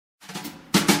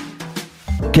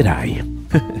G'day,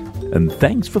 and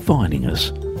thanks for finding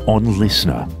us on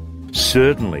Listener.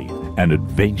 Certainly an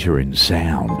adventure in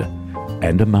sound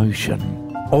and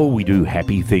emotion. Oh, we do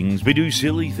happy things, we do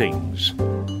silly things.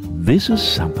 This is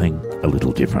something a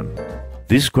little different.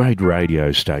 This great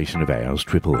radio station of ours,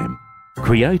 Triple M,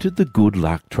 created the Good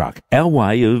Luck Truck, our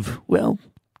way of, well,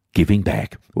 giving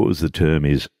back, or as the term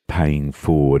is, paying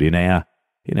forward in our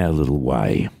little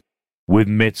way. We've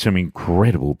met some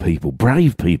incredible people,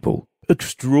 brave people,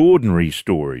 extraordinary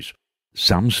stories.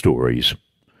 Some stories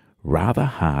rather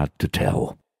hard to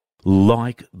tell,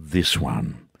 like this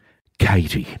one.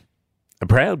 Katie, a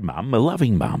proud mum, a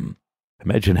loving mum.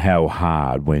 Imagine how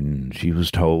hard when she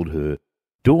was told her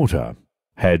daughter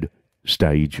had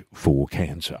stage 4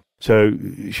 cancer. So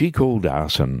she called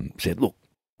us and said, look,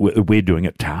 we're doing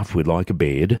it tough. We'd like a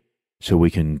bed so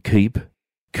we can keep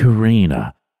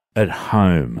Karina at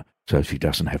home so she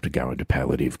doesn't have to go into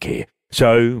palliative care.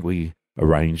 So we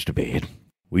arranged a bed.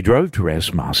 We drove to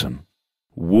Rasmussen,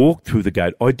 walked through the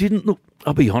gate.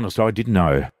 I'll be honest, I didn't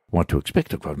know what to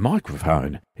expect. I've got a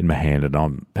microphone in my hand and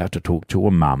I'm about to talk to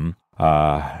a mum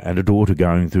and a daughter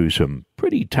going through some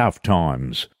pretty tough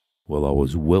times. Well, I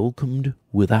was welcomed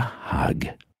with a hug.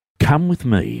 Come with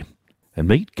me and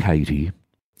meet Katie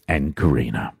and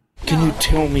Karina. Can you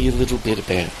tell me a little bit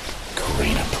about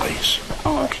Karina, please?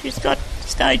 Oh, she's got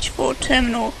stage 4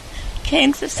 terminal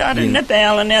cancer, started in a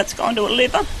bowel and now it's gone to a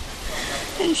liver.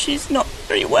 And she's not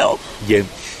very well. Yeah.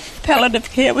 Palliative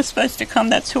care was supposed to come,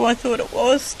 that's who I thought it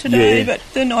was today, but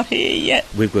they're not here yet.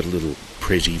 We've got a little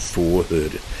prezi for her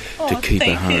to keep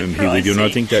her home you, here with you. And I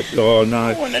think that,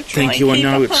 thank you. I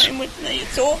know it's... home with me.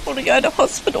 It's awful to go to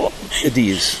hospital. It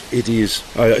is.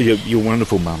 You're a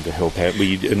wonderful mum to help out.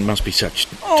 It must be such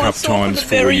tough times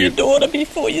for you. Bury your daughter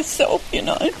before yourself, you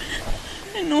know.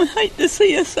 And I hate to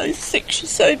see her so sick. She's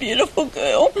so beautiful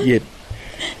girl. Yeah.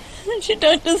 And she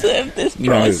don't deserve this,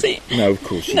 Pricey. No, of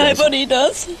course she Nobody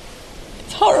does.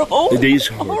 It's horrible. It is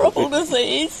horrible. Horrible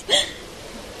disease.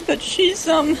 But she's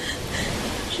a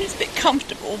bit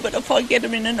comfortable, but if I get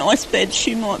her in a nice bed,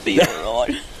 she might be all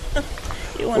right.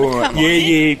 You want to come on?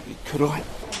 Yeah. Could I?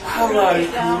 Hello,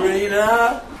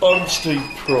 Karina. I'm Steve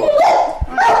Price.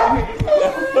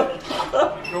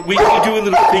 We do a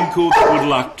little thing called Good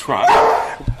Luck Truck.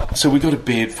 So we got a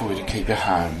bed for you to keep her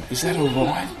home. Is that all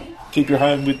right? Keep her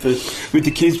home with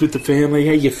the kids, with the family.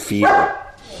 How you feel?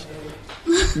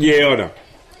 Yeah,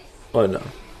 I know.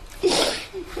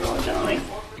 Oh, darling.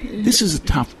 This is a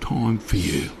tough time for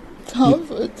you. Tough.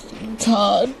 It's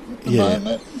hard at the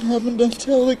moment, having to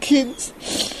tell the kids.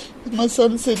 My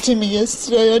son said to me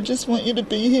yesterday, I just want you to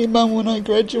be here, Mum, when I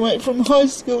graduate from high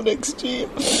school next year.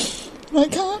 And I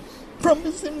can't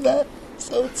promise him that,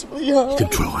 so it's really hard. You can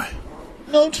try.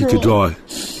 I'll try. You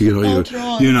could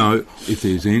try. You know, if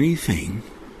there's anything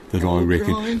that I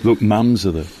reckon... Look,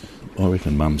 I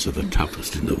reckon mums are the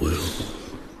toughest in the world.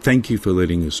 Thank you for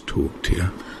letting us talk to you.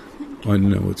 I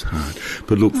know it's hard.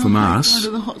 But look, from us...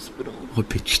 Go to the hospital. I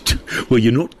pitched... Well,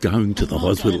 you're not going to the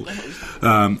hospital.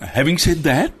 Having said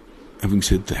that, I've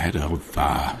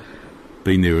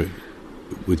been there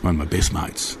with one of my best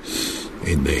mates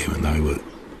in there, and they were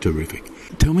terrific.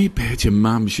 Tell me about your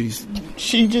mum.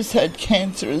 She just had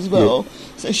cancer as well. Yeah.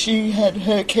 So she had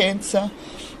her cancer,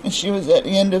 and she was at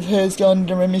the end of hers going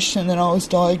into remission, and I was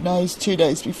diagnosed 2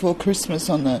 days before Christmas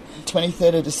on the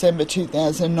 23rd of December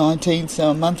 2019, so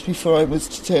a month before I was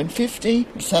to turn 50.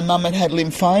 So Mum had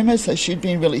lymphoma, so she'd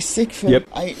been really sick for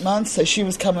 8 months, so she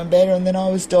was coming better, and then I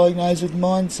was diagnosed with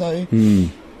mine, so I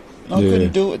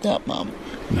couldn't do it without Mum.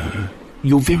 No.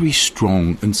 You're very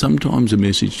strong, and sometimes a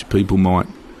message to people might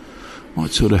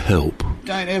sort of help.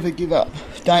 Don't ever give up.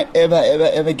 Don't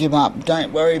ever give up.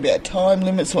 Don't worry about time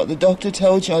limits, what the doctor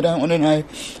tells you. I don't want to know.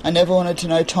 I never wanted to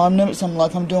know time limits. I'm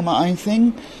doing my own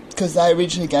thing, because they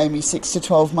originally gave me 6 to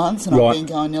 12 months, and I've been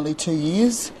going nearly 2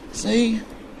 years. See?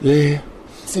 Yeah.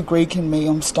 It's the Greek in me.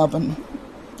 I'm stubborn.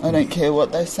 I don't care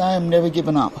what they say. I'm never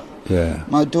giving up. Yeah.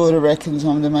 My daughter reckons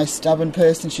I'm the most stubborn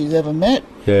person she's ever met.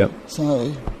 Yeah.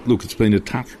 So... Look, it's been a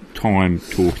tough time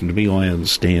talking to me. I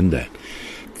understand that.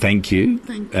 Thank you.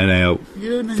 Thank you. And our you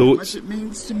don't know thoughts. How much it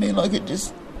means to me. Like, it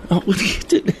just... Oh,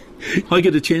 I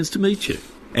get a chance to meet you.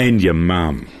 And your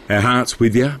mum. Our heart's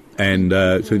with you. And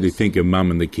certainly think of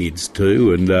Mum and the kids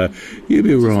too. And you'll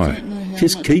be right.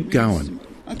 Just keep going.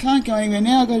 I can't go anywhere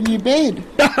now. I've got a new bed.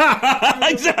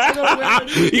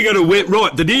 You got to wear...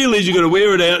 Right, the deal is you got to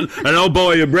wear it out, and I'll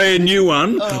buy you a brand new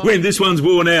one when this one's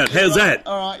worn out. How's that?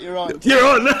 All right, you're right. You're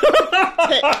right.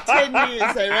 10 years,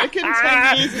 I reckon.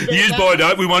 10 years. Use by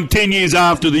date. We want 10 years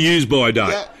after the use by date.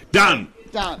 Yeah. Done.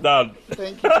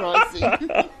 Thank you,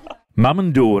 Pricey. Mum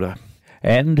and daughter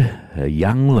and a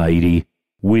young lady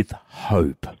with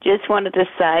hope. Just wanted to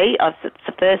say, it's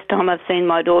the first time I've seen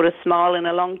my daughter smile in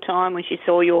a long time when she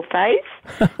saw your face,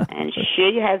 and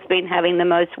she has been having the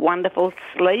most wonderful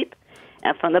sleep.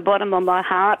 And from the bottom of my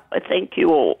heart, I thank you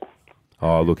all.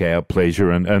 Oh, look, our pleasure.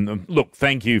 And look,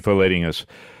 thank you for letting us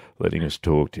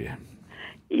talk to you.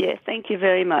 Yeah, thank you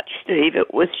very much, Steve.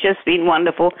 It was just been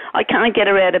wonderful. I can't get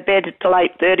her out of bed till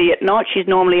 8:30 at night. She's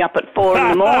normally up at 4 in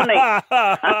the morning.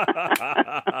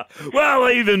 Well,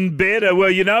 even better.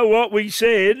 Well, you know what we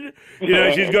said?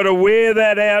 She's got to wear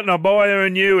that out and I'll buy her a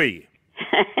newie.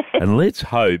 And let's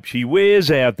hope she wears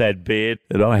out that bed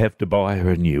that I have to buy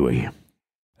her a newie.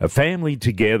 A family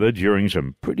together during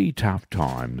some pretty tough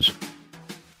times.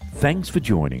 Thanks for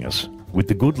joining us with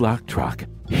the Good Luck Truck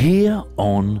here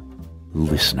on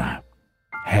Listener.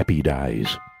 Happy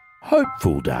days.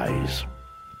 Hopeful days.